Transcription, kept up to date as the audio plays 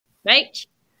Rach?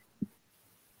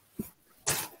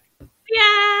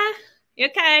 Yeah. You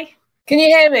okay? Can you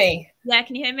hear me? Yeah,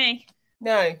 can you hear me?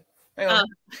 No. Hang on.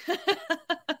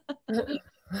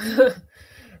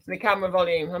 The camera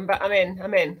volume. I'm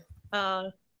in.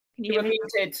 Oh, can You were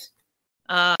muted.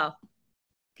 Oh.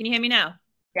 Can you hear me now?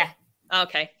 Yeah. Oh,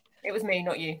 okay. It was me,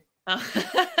 not you. Oh.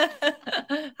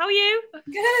 How are you?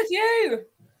 Good, you?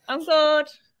 I'm good.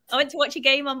 I went to watch a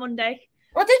game on Monday.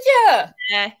 Oh, did you?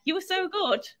 Yeah, you were so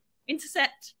good.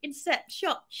 Intercept,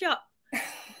 shot.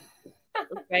 That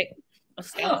was great.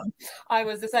 I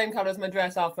was the same colour as my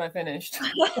dress after I finished.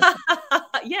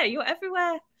 Yeah, you're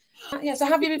everywhere. Yeah, so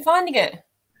how have you been finding it?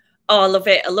 Oh, I love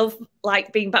it. I love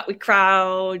being back with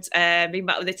crowds, being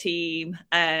back with the team.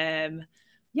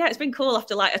 Yeah, it's been cool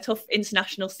after a tough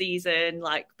international season,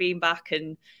 being back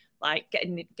and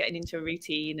getting into a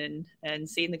routine and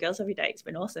seeing the girls every day. It's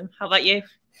been awesome. How about you?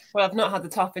 Well, I've not had the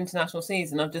tough international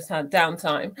season. I've just had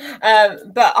downtime.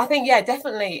 But I think, yeah,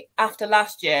 definitely after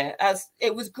last year, as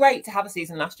it was great to have a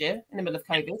season last year in the middle of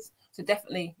COVID. So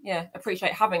definitely, yeah,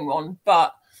 appreciate having one.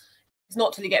 But it's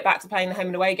not till you get back to playing the home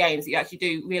and away games that you actually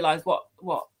do realise what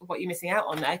you're missing out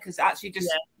on there. Because actually just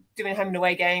doing home and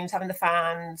away games, having the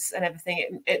fans and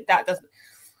everything, that doesn't.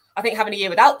 I think having a year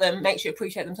without them makes you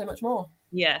appreciate them so much more.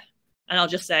 Yeah. And I'll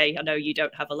just say, I know you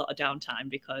don't have a lot of downtime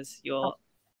because you're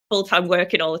full-time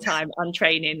working all the time and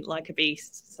training like a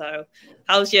beast. So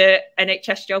how's your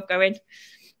NHS job going?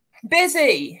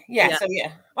 Busy. Yeah. So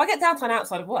yeah, I get downtime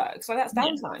outside of work, so that's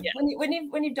downtime. Yeah.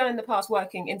 When you've done in the past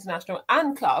working international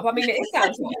and club, I mean, it is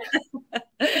downtime.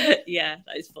 Yeah,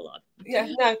 that is full on. Yeah,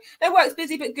 no, work's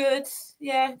busy but good.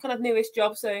 Yeah, kind of newish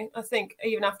job, so I think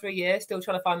even after a year, still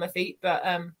trying to find my feet. But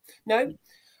no,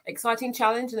 exciting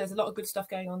challenge, and there's a lot of good stuff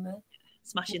going on there.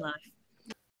 Smashing life.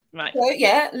 Right. So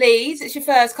yeah, Leeds, it's your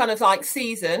first kind of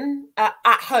season at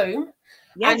home.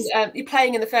 Yes. And you're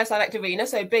playing in the First Select Arena,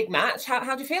 so big match.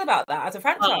 How do you feel about that as a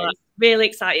franchise? Really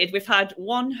excited. We've had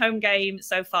one home game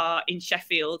so far in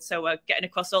Sheffield, so we're getting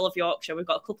across all of Yorkshire. We've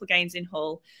got a couple of games in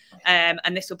Hull, and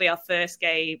this will be our first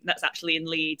game that's actually in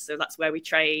Leeds, so that's where we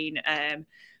train.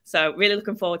 So really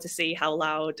looking forward to see how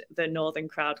loud the Northern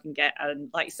crowd can get. And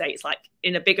like you say, it's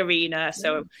in a big arena,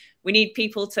 so we need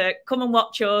people to come and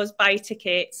watch us, buy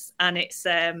tickets, and it's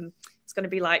going to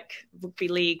be like rugby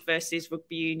league versus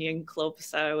rugby union club.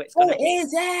 So it's going to be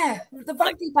the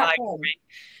rugby back home.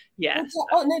 Yeah.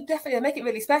 Oh no, definitely. They make it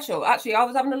really special. Actually, I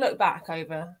was having a look back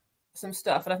over some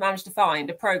stuff, and I've managed to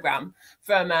find a program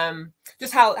from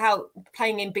just how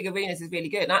playing in big arenas is really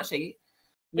good. And actually,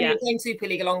 when you're playing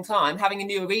Superleague a long time, having a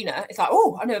new arena, it's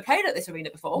I've never played at this arena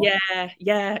before. Yeah. I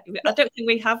don't think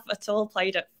we have at all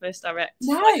played at First Direct.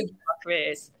 No. Our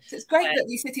careers. So it's great that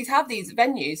these cities have these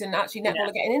venues and actually netball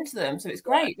are getting into them. So it's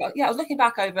great. But I was looking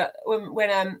back over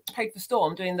when I played for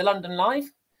Storm doing the London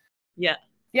Live. Yeah.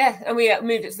 Yeah, and we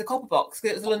moved it to the Copper Box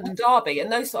because it was the London Derby,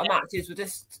 and those sort of matches were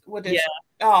just the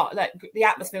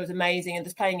atmosphere was amazing, and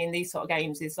just playing in these sort of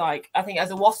games is I think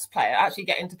as a Wasps player, actually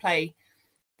getting to play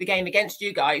the game against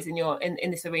you guys in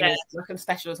this arena is looking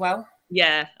special as well.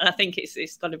 Yeah, and I think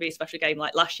it's going to be a special game.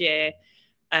 Like last year,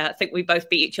 I think we both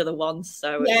beat each other once,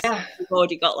 so we've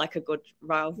already got a good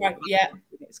rivalry. Right, yeah,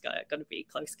 it's going to be a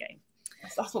close game.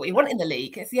 That's what we want in the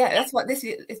league. That's what this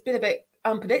is. It's been a bit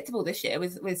unpredictable this year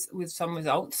with some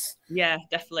results. Yeah,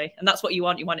 definitely, and that's what you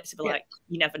want. You want it to be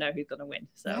you never know who's going to win.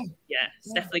 So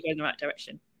it's definitely going in the right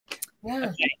direction. Yeah.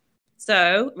 Okay.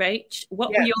 So, Rach, what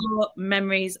were your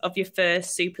memories of your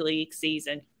first Super League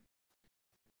season?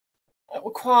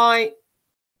 Were quite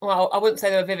well. I wouldn't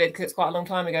say they were vivid because it's quite a long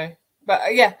time ago. But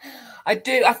I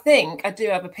do. I think I do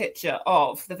have a picture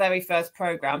of the very first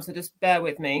program. So just bear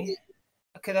with me.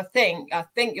 Because I think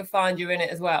you'll find you're in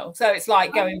it as well. So it's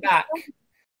going back.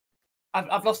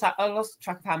 I've lost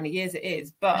track of how many years it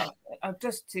is, but I'll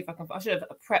just see if I can. I should have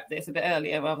prepped this a bit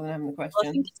earlier rather than having the question.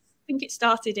 Well, I think it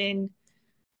started in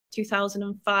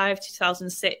 2005,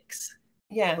 2006.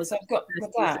 Yeah, so I've got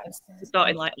that. It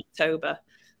started October.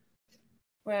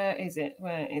 Where is it?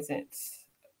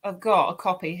 I've got a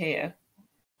copy here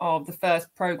of the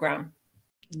first program.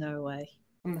 No way.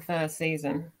 From the first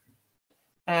season.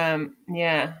 I remember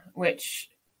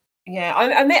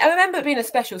it being a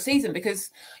special season because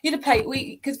you'd have played.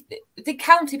 We did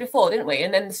county before, didn't we?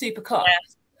 And then the Super Cup. Yeah.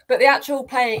 But the actual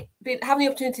having the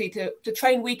opportunity to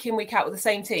train week in, week out with the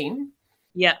same team.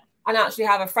 Yeah. And actually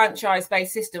have a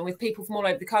franchise-based system with people from all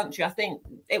over the country. I think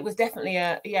it was definitely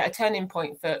a turning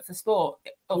point for sport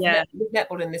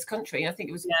netball in this country. And I think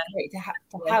it was great to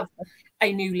have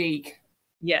a new league.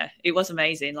 Yeah, it was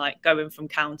amazing. Going from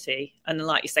county, and then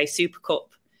like you say, Super Cup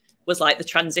was the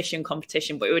transition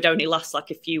competition, but it would only last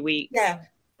a few weeks. Yeah.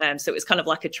 So it was kind of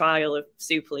like a trial of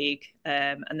Super League.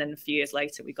 And then a few years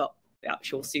later, we got the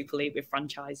actual Super League with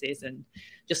franchises, and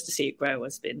just to see it grow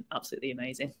has been absolutely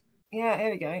amazing. Yeah,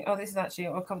 here we go. Oh, this is actually,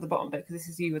 I'll cover the bottom bit because this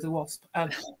is you as a wasp.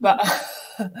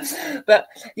 But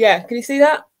yeah, can you see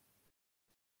that?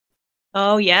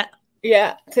 Oh, yeah.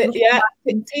 Yeah, Team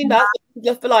Bath,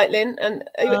 love for Lightning. And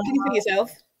can you see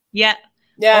yourself? Yeah.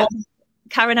 Yeah.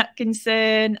 Karen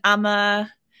Atkinson,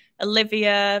 Amma,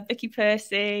 Olivia, Vicky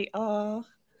Percy. Oh.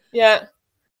 Yeah.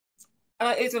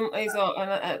 He's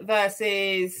on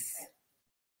versus,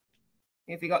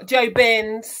 if you got Joe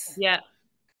Binns. Yeah.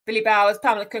 Billy Bowers,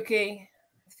 Pamela Cookie.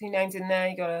 A few names in there.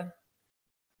 You got a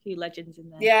few legends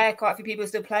in there. Yeah, quite a few people are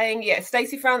still playing. Yeah,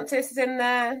 Stacey Francis is in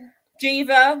there.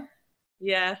 Jiva.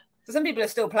 Yeah. So some people are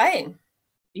still playing.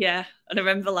 Yeah. And I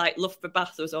remember like Loughborough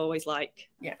Bath was always like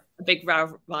a big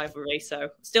rivalry. So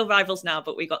still rivals now,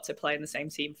 but we got to play in the same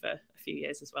team for a few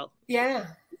years as well. Yeah.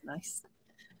 Nice.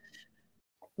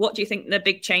 What do you think the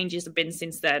big changes have been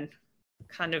since then?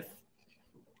 Kind of,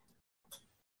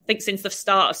 I think since the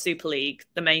start of Super League,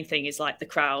 the main thing is like the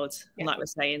crowd, and like we're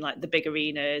saying, like the big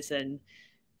arenas and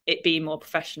it being more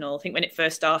professional. I think when it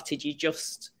first started, you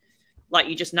just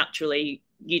naturally,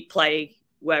 you'd play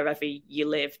wherever you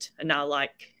lived. And now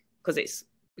like, because it's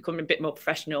becoming a bit more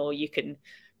professional, you can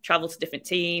travel to different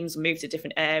teams, move to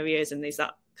different areas, and there's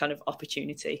that kind of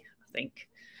opportunity, I think.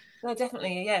 No,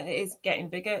 definitely. Yeah, it is getting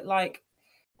bigger. Like,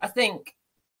 I think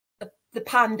the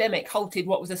pandemic halted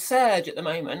what was a surge at the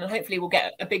moment, and hopefully we'll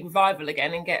get a big revival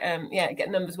again and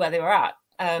get numbers where they were at.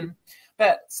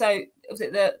 But so was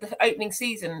it the opening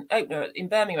season opener in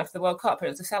Birmingham after the World Cup? It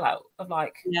was a sellout of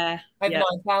like over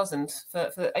 9,000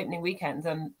 for the opening weekend,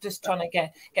 and just trying to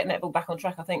get netball back on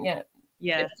track. I think like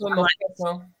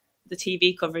the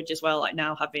TV coverage as well. Like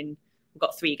now we've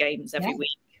got 3 games every week,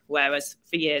 whereas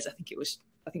for years I think it was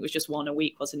just 1 a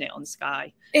week, wasn't it, on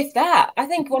Sky? If that, I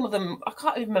think one of them, I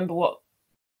can't even remember what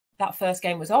that first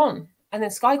game was on, and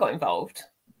then Sky got involved.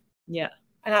 Yeah,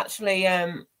 and actually.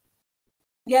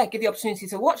 Give the opportunity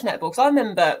to watch netball. Because I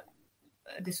remember,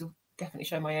 this will definitely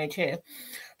show my age here,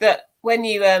 that when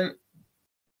you, the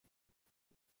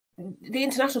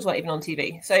internationals weren't even on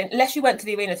TV. So unless you went to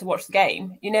the arena to watch the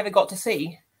game, you never got to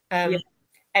see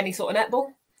any sort of netball.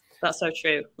 That's so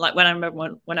true. Like when I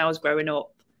remember when I was growing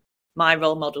up, my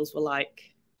role models were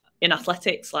like in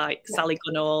athletics, like Sally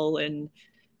Gunnell and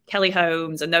Kelly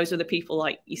Holmes, and those were the people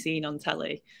like you seen on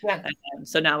telly. Yeah.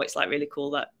 So now it's like really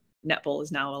cool that netball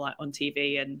is now like on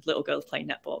TV, and little girls playing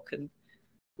netball can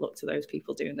look to those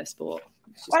people doing their sport.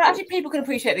 Well, actually, people can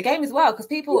appreciate the game as well, because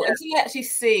people, until you actually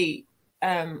see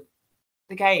the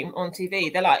game on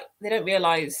TV, they don't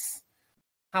realise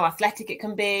how athletic it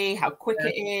can be, how quick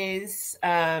it is,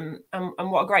 and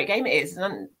what a great game it is.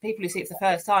 And people who see it for the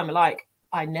first time are like,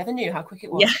 I never knew how quick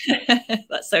it was. Yeah,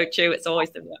 that's so true. It's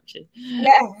always the reaction.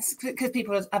 Yes, because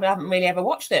people haven't really ever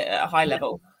watched it at a high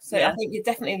level. So I think it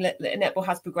definitely netball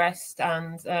has progressed,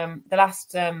 and the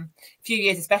last few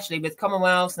years, especially with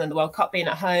Commonwealth and then the World Cup being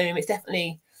at home, it's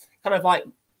definitely kind of like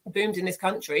boomed in this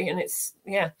country, and it's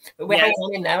but we're hanging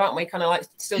on in there, aren't we? Kind of like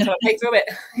still trying to pay through it.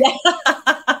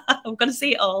 I'm going to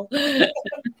see it all.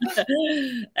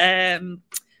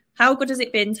 How good has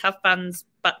it been to have fans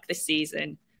back this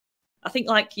season? I think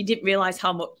like you didn't realise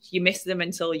how much you miss them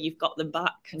until you've got them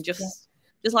back, and just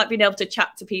like being able to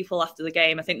chat to people after the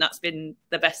game. I think that's been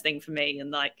the best thing for me,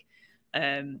 and like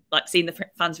seeing the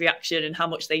fans' reaction and how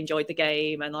much they enjoyed the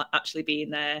game, and like actually being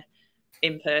there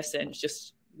in person. It's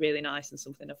just really nice, and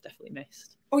something I've definitely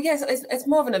missed. Oh yes, it's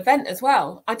more of an event as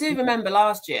well. I do remember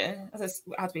last year, as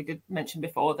we did mention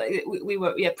before, that we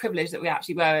were privileged that we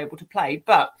actually were able to play.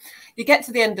 But you get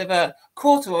to the end of a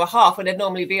quarter or a half when there'd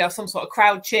normally be some sort of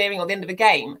crowd cheering, or the end of a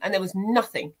game, and there was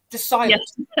nothing, just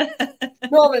silence.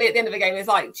 Normally at the end of a game, there's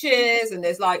like cheers and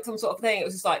there's like some sort of thing. It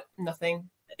was just like nothing.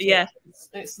 Yeah,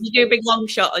 you do a big long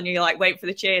shot and you're like wait for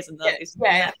the cheers, and that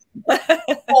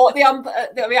or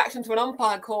the reaction to an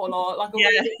umpire call, or like a way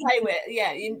to play with.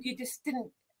 Yeah, you just didn't.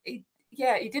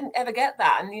 You didn't ever get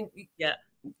that, and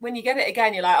when you get it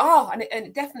again, you're like, oh, and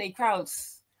it definitely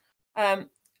crowds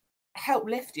help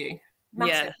lift you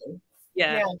massively.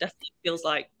 Yeah, definitely feels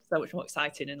like so much more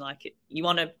exciting, and like you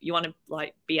want to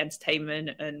like be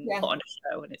entertainment and put on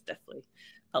a show, and it definitely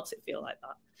helps it feel like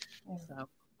that. So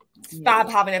it's fab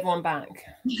having everyone back.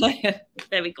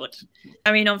 Very good.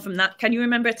 Carrying on from that, can you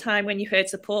remember a time when you heard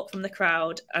support from the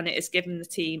crowd and it has given the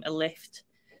team a lift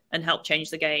and helped change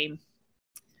the game?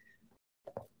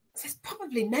 There's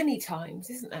probably many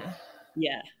times, isn't there?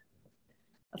 Yeah.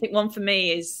 I think one for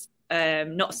me is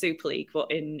not Super League, but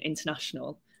in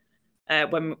international.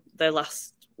 When the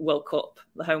last World Cup,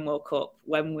 the home World Cup,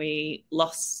 when we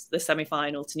lost the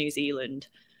semi-final to New Zealand,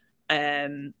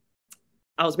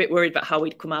 I was a bit worried about how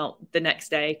we'd come out the next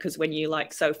day, because when you're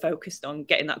like so focused on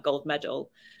getting that gold medal,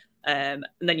 and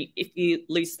then if you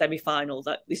lose the semi-final,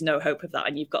 that there's no hope of that,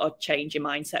 and you've got to change your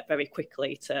mindset very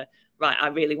quickly to, right, I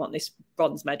really want this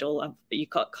bronze medal. You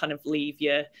can't kind of leave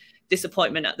your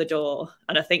disappointment at the door.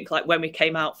 And I think like when we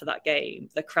came out for that game,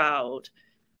 the crowd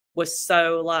was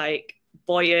so like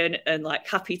buoyant and like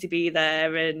happy to be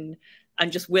there and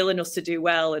just willing us to do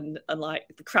well, and like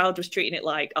the crowd was treating it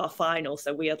like our final,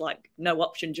 so we had like no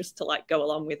option just to like go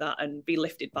along with that and be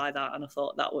lifted by that. And I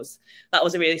thought that was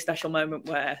a really special moment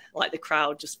where like the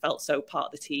crowd just felt so part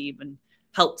of the team and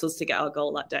helped us to get our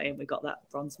goal that day, and we got that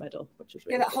bronze medal, which was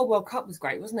really that whole World Cup was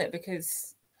great, wasn't it?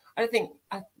 Because I don't think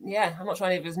I'm not sure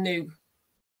any of us knew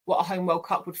what a home World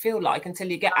Cup would feel like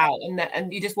until you get out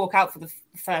and you just walk out for the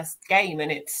first game,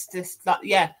 and it's just like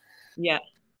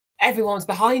everyone's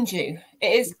behind you.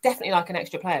 It is definitely like an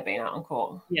extra player being out on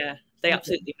court. Yeah, they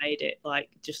absolutely made it. Like,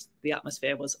 just the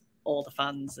atmosphere was all the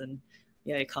fans, and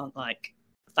you can't like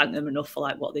thank them enough for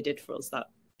like what they did for us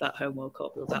that home World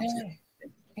Cup. It was absolutely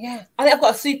I think I've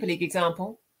got a Superleague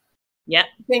example. Yeah,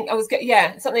 I think I was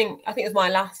something. I think it was my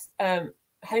last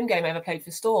home game I ever played for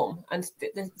Storm, and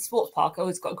the sports park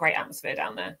always got a great atmosphere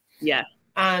down there. Yeah.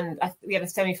 And we had a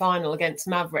semi-final against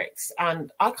Mavericks, and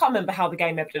I can't remember how the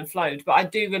game ebbed and flowed, but I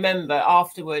do remember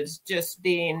afterwards just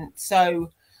being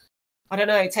so, I don't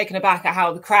know, taken aback at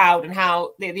how the crowd and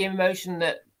how the emotion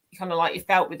that kind of like you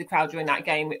felt with the crowd during that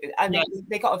game, and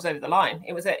they got us over the line.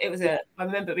 It was I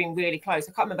remember it being really close.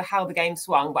 I can't remember how the game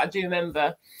swung, but I do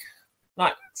remember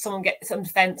like some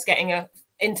defense getting a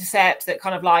intercept that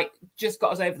kind of like just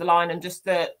got us over the line, and just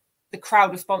the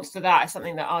crowd response to that is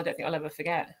something that I don't think I'll ever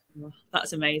forget.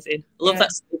 That's amazing. I love that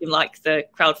like the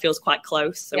crowd feels quite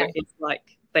close, so it's like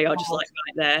they are just like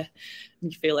right there,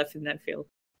 and you feel everything they feel.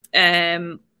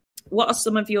 What are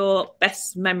some of your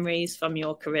best memories from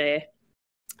your career?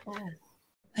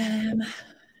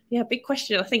 Big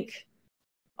question. I think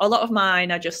a lot of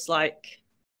mine are just like,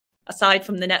 aside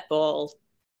from the netball,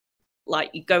 like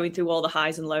you're going through all the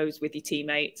highs and lows with your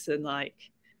teammates, and like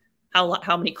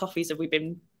how many coffees have we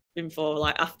been for,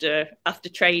 like after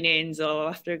trainings or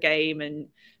after a game,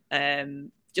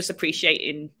 and just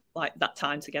appreciating like that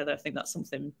time together. I think that's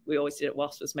something we always did at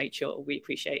Wasps, was make sure we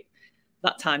appreciate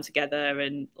that time together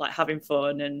and like having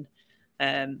fun. And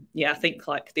I think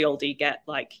like the older you get,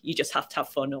 like you just have to have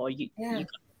fun, or you're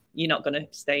not going to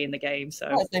stay in the game. So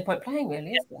there's no point playing,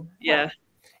 really, is there? Yeah.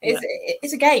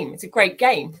 It's a game. It's a great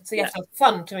game. So you have to have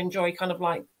fun to enjoy kind of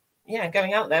like,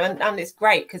 going out there. And it's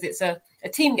great because it's a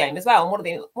team game as well.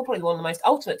 And probably one of the most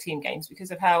ultimate team games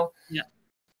because of how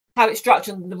it's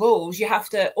structured and the rules. You have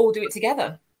to all do it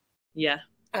together. Yeah.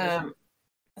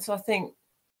 So I think,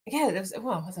 there's a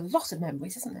lot of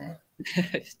memories, isn't there?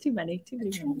 Too many. Too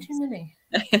many.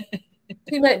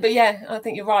 But I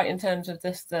think you're right in terms of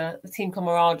just the team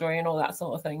camaraderie and all that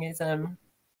sort of thing is kind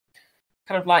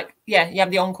of like, you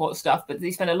have the on-court stuff, but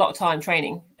you spend a lot of time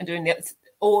training and doing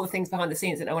all the things behind the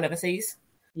scenes that no one ever sees.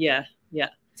 Yeah. So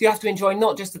you have to enjoy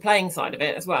not just the playing side of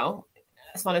it as well,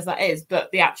 as fun as that is, but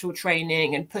the actual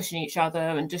training and pushing each other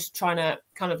and just trying to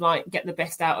kind of like get the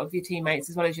best out of your teammates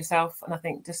as well as yourself. And I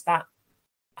think just that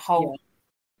whole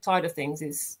side of things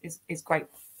is great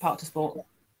part of sport.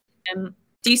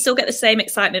 Do you still get the same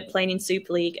excitement playing in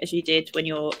Superleague as you did when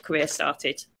your career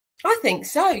started? I think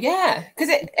so, yeah.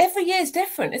 Because every year is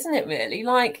different, isn't it, really?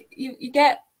 Like, you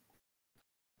get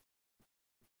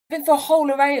been for a whole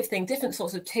array of things, different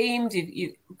sorts of teams.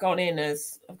 I've gone in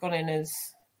as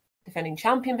defending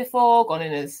champion before, gone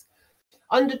in as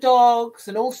underdogs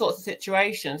and all sorts of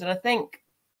situations. And I think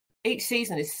each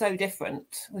season is so different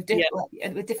with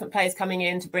different players coming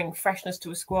in to bring freshness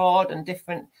to a squad and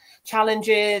different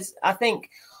challenges. I think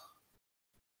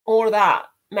all of that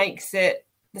makes it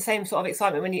the same sort of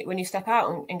excitement when you step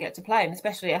out and get to play. And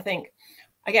especially, I think,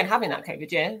 again, having that COVID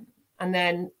year and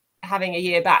then having a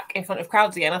year back in front of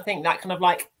crowds again, I think that kind of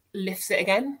like lifts it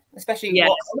again, especially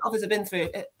what others have been through.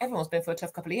 Everyone's been through a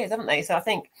tough couple of years, haven't they? So I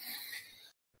think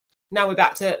now we're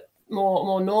back to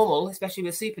more normal, especially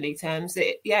with Super League terms.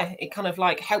 It kind of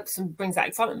like helps and brings that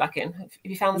excitement back in. Have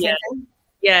you found the same thing?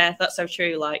 Yeah, that's so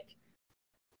true. Like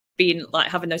being like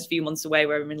having those few months away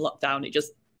where we're in lockdown, it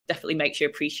just definitely makes you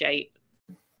appreciate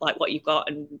like what you've got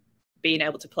and being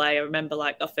able to play. I remember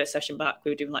like our first session back,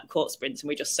 we were doing like court sprints and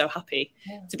we're just so happy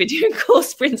to be doing court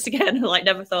sprints again. I like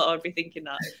never thought I would be thinking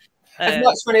that. As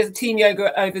much fun as team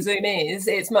yoga over Zoom is,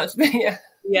 it's much bigger.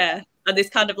 Yeah. And this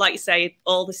kind of, like you say,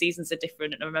 all the seasons are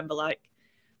different. And I remember like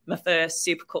my first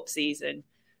Super Cup season,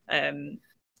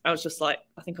 I was just like,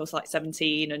 I think I was like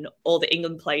 17, and all the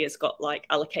England players got like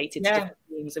allocated to different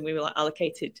teams, and we were like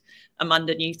allocated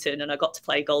Amanda Newton, and I got to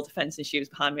play goal defence, and she was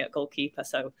behind me at goalkeeper.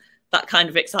 So that kind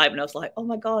of excitement, I was like, oh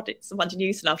my God, it's Amanda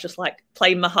Newton. I was just like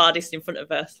playing my hardest in front of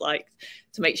her, like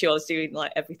to make sure I was doing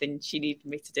like everything she needed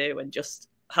me to do, and just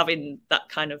having that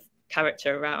kind of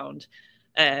character around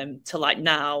to like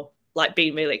now, like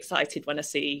being really excited when I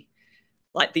see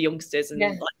like the youngsters and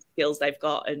like the skills they've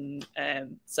got. And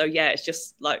so yeah, it's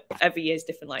just like every year is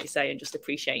different, like you say, and just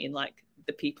appreciating like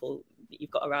the people that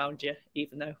you've got around you,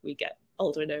 even though we get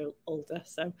older and older.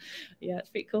 So yeah, it's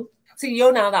pretty cool. So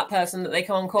you're now that person that they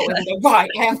come on court with and go, right,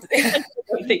 I have to.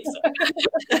 I think so.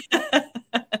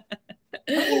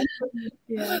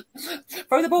 Yeah.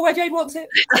 Throw the ball where Jade wants it.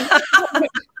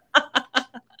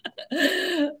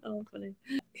 Oh, funny.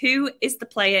 Who is the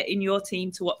player in your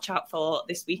team to watch out for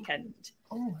this weekend?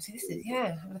 Oh, see, this is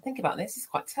I'm gonna think about this. It's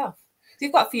quite tough. So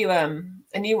you've got a few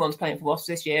new ones playing for Wasps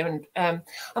this year, and I'm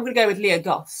going to go with Leah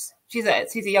Goss. She's a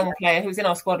young player who was in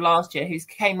our squad last year, who's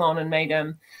came on and made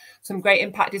some great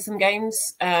impact in some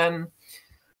games. Young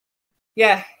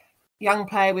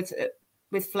player with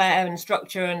flair and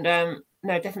structure, and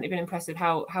definitely been impressive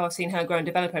how I've seen her grow and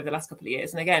develop over the last couple of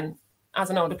years. And again, as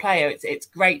an older player, it's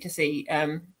great to see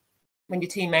when your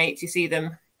teammates, you see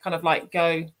them kind of like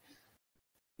go.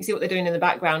 You see what they're doing in the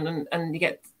background, and you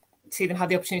get to see them have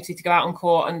the opportunity to go out on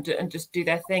court and just do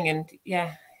their thing. And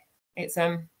yeah, it's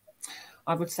I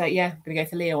would say I'm going to go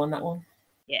for Leo on that one.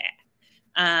 Yeah,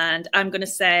 and I'm going to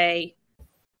say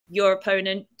your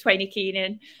opponent, Twainy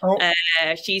Keenan.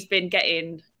 She's been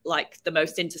getting like the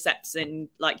most intercepts in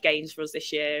like games for us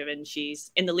this year, and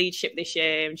she's in the leadership this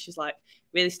year, and she's like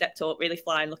really stepped up, really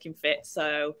flying, looking fit.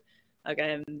 So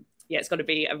again, it's going to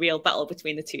be a real battle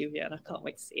between the two of you, and I can't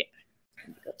wait to see it.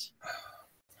 Good.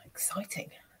 Exciting.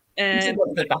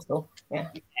 Good battle. Yeah.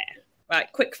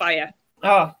 Right, quick fire.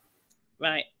 Oh.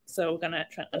 Right. So we're gonna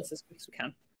try and answer as quick as we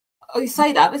can. Oh, you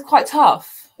say that, but it's quite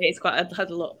tough. It's quite. I had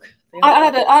a look.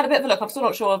 I had a bit of a look. I'm still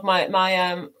not sure of my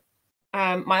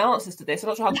answers to this. I'm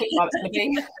not sure how quick it's going to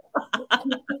be.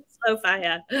 Slow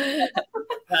fire.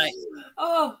 Right.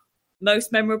 Oh.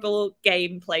 Most memorable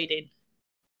game played in.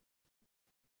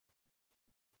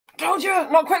 Told you,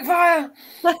 not quick fire.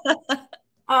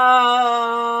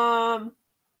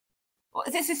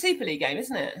 This is a Superleague game,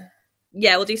 isn't it?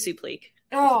 Yeah, we'll do Superleague.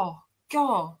 Oh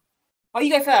God! Oh, you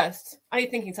go first. I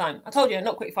need thinking time. I told you,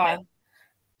 not quick fire.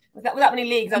 With that many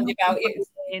leagues under your belt,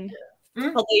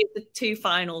 probably the two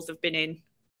finals have been in.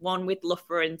 One with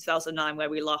Loughborough in 2009 where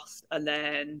we lost, and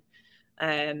then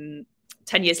 10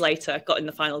 years later got in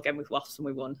the final again with Wasps and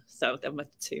we won. So they're my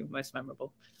two most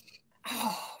memorable.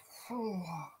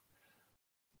 Oh.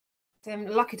 I'm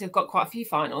lucky to have got quite a few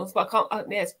finals, but I can't.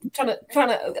 Trying to.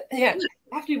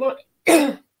 Have to be one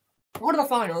of the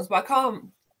finals, but I can't.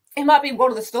 It might be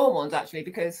one of the Storm ones actually,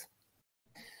 because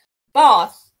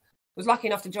Bath was lucky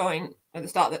enough to join at the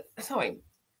start. Sorry,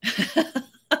 can't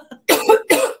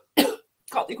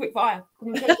do quick fire.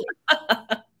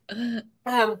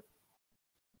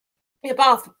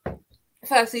 Bath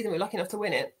first season we were lucky enough to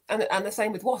win it, and the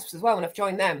same with Wasps as well when I've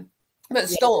joined them. But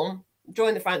Storm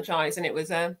joined the franchise, and it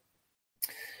was.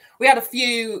 We had a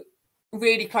few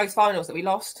really close finals that we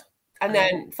lost. And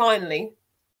then finally,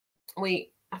 what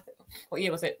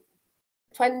year was it?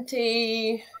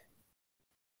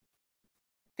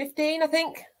 2015, I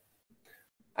think.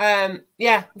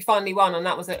 We finally won. And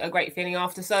that was a great feeling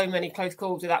after so many close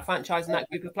calls with that franchise and that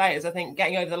group of players. I think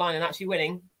getting over the line and actually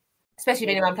winning, especially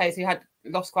being around players who had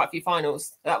lost quite a few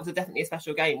finals, that was definitely a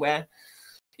special game where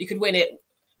you could win it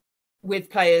with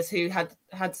players who had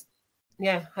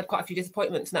quite a few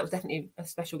disappointments, and that was definitely a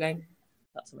special game.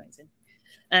 That's amazing.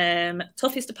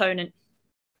 Toughest opponent?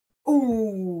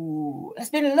 Ooh, there's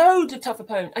been loads of tough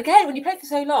opponents. Again, when you play for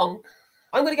so long,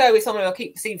 I'm going to go with someone who I'll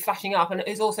keep seeing flashing up and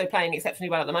who's also playing exceptionally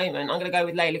well at the moment. I'm going to go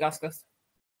with Layla Guskus.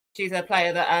 She's a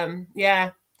player that,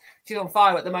 she's on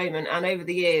fire at the moment, and over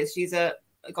the years, she's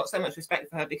got so much respect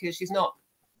for her because she's not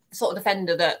the sort of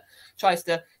defender that tries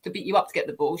to beat you up to get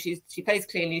the ball. She plays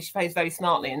cleanly, she plays very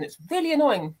smartly, and it's really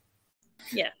annoying.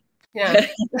 Yeah. in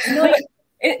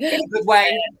a good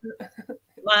way.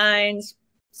 Mine's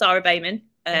Sarah Bayman.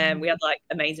 We had like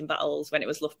amazing battles when it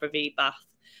was Loughborough v Bath,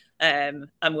 and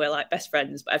we're like best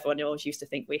friends, but everyone always used to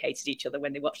think we hated each other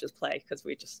when they watched us play because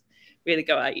we just really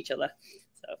go at each other.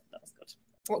 So that was good.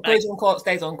 What goes on court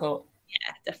stays on court.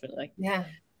 Yeah, definitely. Yeah.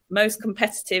 Most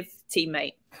competitive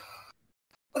teammate?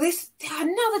 Well, this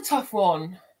another tough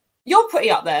one. You're pretty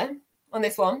up there on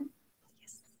this one.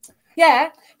 Yeah,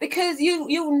 because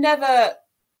you'll never,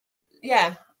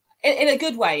 in a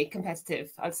good way,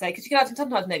 competitive, I'd say, because you can have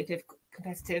sometimes negative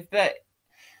competitive, but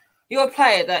you're a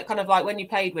player that kind of like when you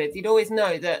played with, you'd always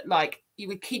know that like you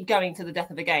would keep going to the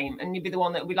death of the game, and you'd be the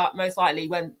one that would be like most likely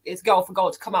when it's goal for goal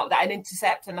to come out with that and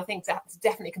intercept. And I think that's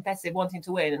definitely competitive, wanting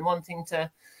to win and wanting to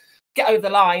get over the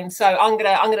line. So I'm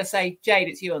gonna say, Jade,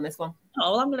 it's you on this one.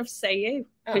 Oh, well, I'm gonna say you,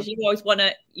 because you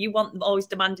want always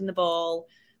demanding the ball,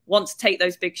 want to take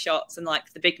those big shots and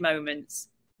like the big moments.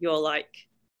 You're like,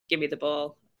 give me the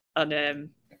ball. And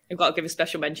I've got to give a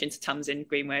special mention to Tamsin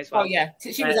Greenway as well. Oh yeah,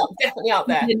 she was definitely up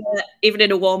there. Even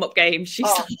in a warm-up game, she's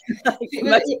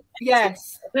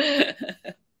yes.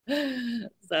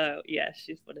 So yeah,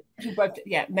 she's funny.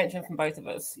 Mentioned from both of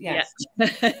us. Yes.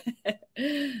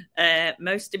 Yeah.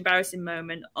 Most embarrassing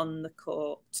moment on the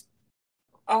court.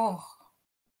 Oh,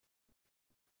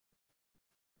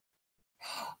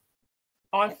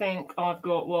 I think I've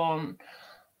got one.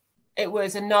 It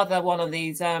was another one of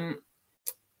these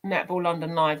Netball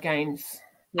London Live games.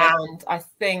 Yeah. And I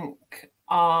think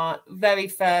our very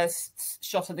first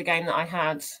shot of the game that I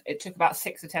had, it took about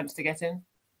 6 attempts to get in.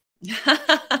 And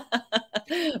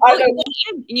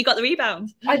you got the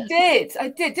rebound. I did.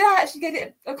 Did I actually get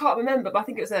it? I can't remember, but I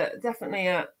think it was definitely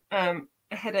a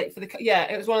headache for the... Yeah,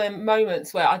 it was one of them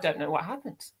moments where I don't know what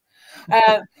happened.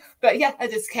 But yeah, I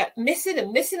just kept missing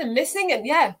and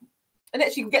yeah. And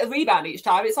actually get the rebound each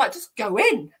time. It's like, just go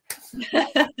in.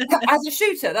 As a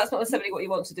shooter, that's not necessarily what you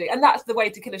want to do. And that's the way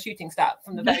to kill a shooting stat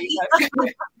from the very first.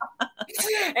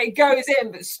 It goes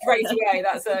in, but straight away.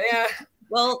 Yeah.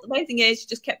 Well, the main thing is you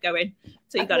just kept going.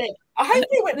 So you got it. I hope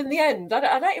they went in the end. I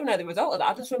don't even know the result of that.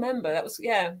 I just remember that was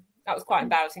quite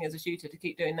embarrassing as a shooter to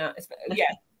keep doing that.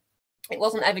 Yeah. It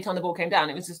wasn't every time the ball came down.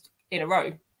 It was just in a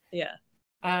row. Yeah.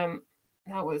 That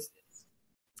was...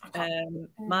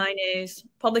 mine is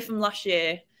probably from last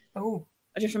year. Oh,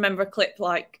 I just remember a clip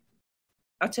like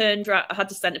I turned around, I had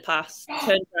to send a pass,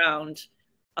 turned around.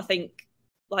 I think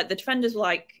like the defenders were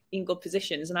like in good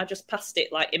positions, and I just passed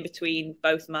it like in between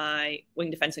both my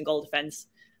wing defense and goal defense.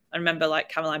 I remember like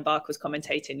Caroline Barker was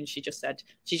commentating, and she just said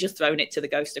she's just thrown it to the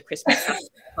ghost of Christmas.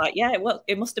 Like, yeah, well,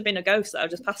 it must have been a ghost that I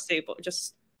just passed to, but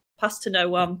just passed to no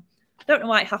one. I don't know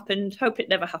why it happened. Hope it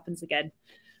never happens again.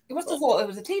 You must have thought there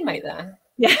was a teammate there.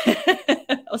 Yeah.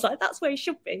 I was like, that's where he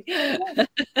should be. Light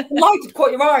had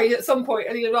caught your eye at some point,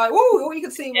 and you're like, whoa, all you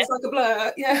could see was like a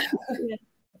blur. Yeah.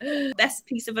 Best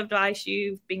piece of advice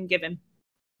you've been given?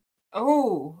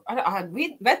 Oh, I had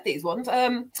read these ones.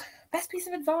 Best piece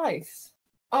of advice?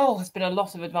 Oh, there's been a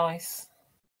lot of advice.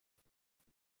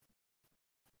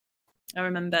 I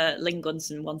remember Lynn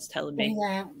Gunson once telling me,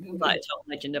 like a total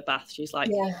legend of Bath, she's like,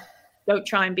 don't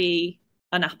try and be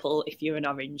an apple if you're an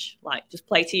orange. Like, just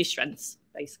play to your strengths,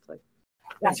 basically.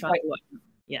 That's great.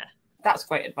 Yeah. That's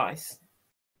great advice.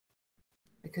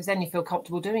 Because then you feel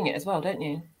comfortable doing it as well, don't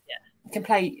you? Yeah. You can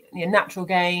play your natural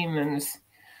game and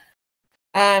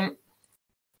that's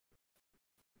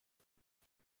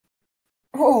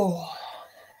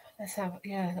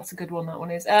a good one, that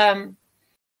one is.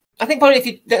 I think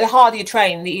probably the harder you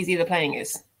train, the easier the playing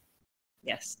is.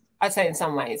 Yes. I'd say in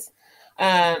some ways.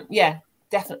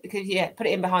 Definitely, because put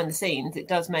it in behind the scenes, it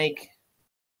does make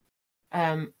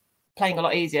playing a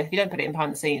lot easier. If you don't put it in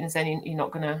behind the scenes, then you're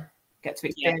not going to get to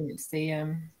experience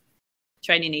the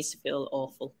training needs to feel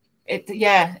awful. It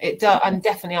does, and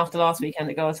definitely after last weekend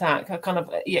at Go Attack, I kind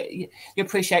of you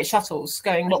appreciate shuttles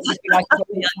going. What would be like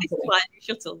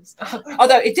shuttles?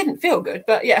 Although it didn't feel good,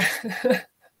 but yeah.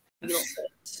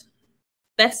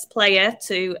 Best player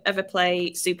to ever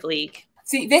play Superleague.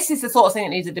 See, this is the sort of thing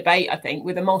that needs a debate, I think,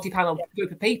 with a multi-panel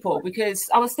group of people, because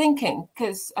I was thinking,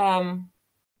 there'll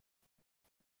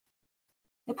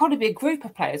probably be a group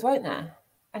of players, won't there?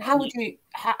 And how would you,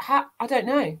 I don't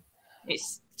know.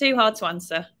 It's too hard to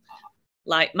answer.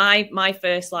 Like, my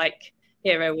first,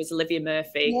 hero was Olivia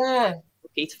Murphy. Yeah.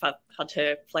 Lucky to have had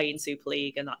her play in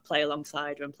Superleague and that play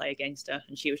alongside her and play against her.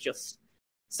 And she was just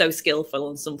so skillful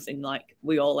and something like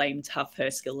we all aimed to have her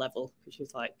skill level, because she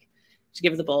was like, to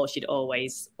give her the ball, she'd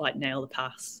always nail the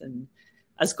pass, and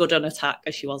as good on attack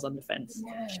as she was on defence.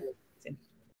 Yeah.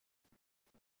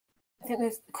 I think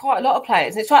there's quite a lot of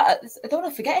players. I don't want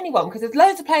to forget anyone, because there's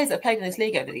loads of players that have played in this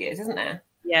league over the years, isn't there?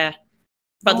 Yeah.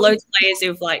 But loads of players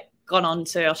who've gone on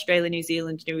to Australia, New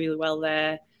Zealand, do really well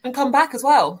there. And come back as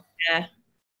well. Yeah.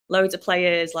 Loads of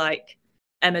players like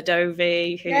Emma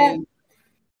Dovey, who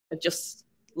have just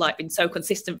been so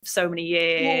consistent for so many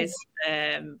years.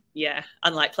 And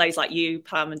players like you,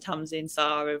 Pam and Tamsin,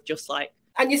 Sarah, have just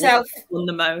and yourself won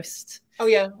the most. Oh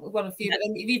yeah, one of a few. Yeah.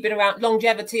 And you've been around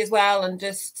longevity as well, and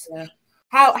just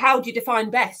how do you define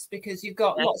best? Because you've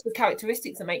got lots of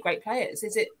characteristics that make great players.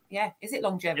 Is it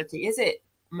longevity? Is it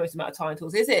most amount of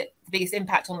titles? Is it the biggest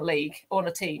impact on the league or on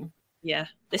a team? Yeah,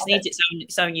 this needs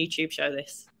its own YouTube show.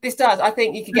 This does. I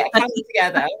think you could get a panel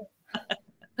together.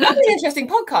 That'd be an interesting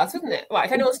podcast, wouldn't it? Right,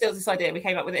 if anyone steals this idea, we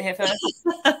came up with it here first.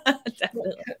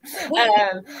 Definitely.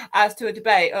 As to a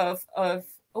debate of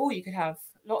you could have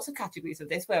lots of categories of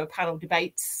this where a panel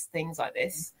debates things like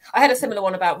this. I had a similar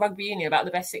one about rugby union, about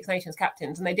the best Six Nations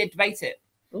captains, and they did debate it.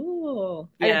 Oh,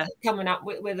 yeah, coming up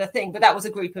with a thing, but that was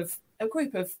a group of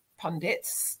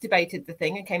pundits debated the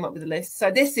thing and came up with a list.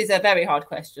 So this is a very hard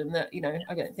question that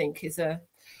I don't think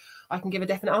I can give a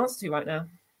definite answer to right now.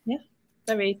 Yeah,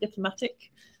 very diplomatic.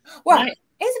 Well, right.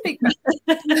 It's a big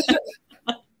question.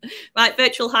 Right,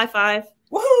 virtual high five.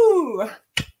 Woohoo!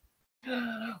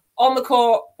 On the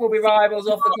court will be rivals,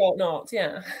 off the court not.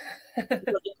 Yeah.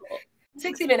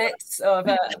 60 minutes of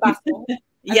a battle.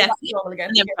 Yeah,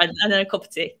 again. And then a cup of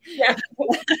tea. Yeah.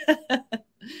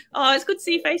 Oh, it's good to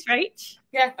see your face, Rach.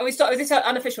 Yeah. Are we starting? Is this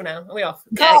unofficial now? Are we off?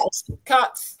 Yes.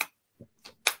 Cuts.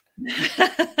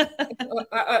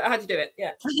 How'd you do it?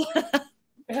 Yeah.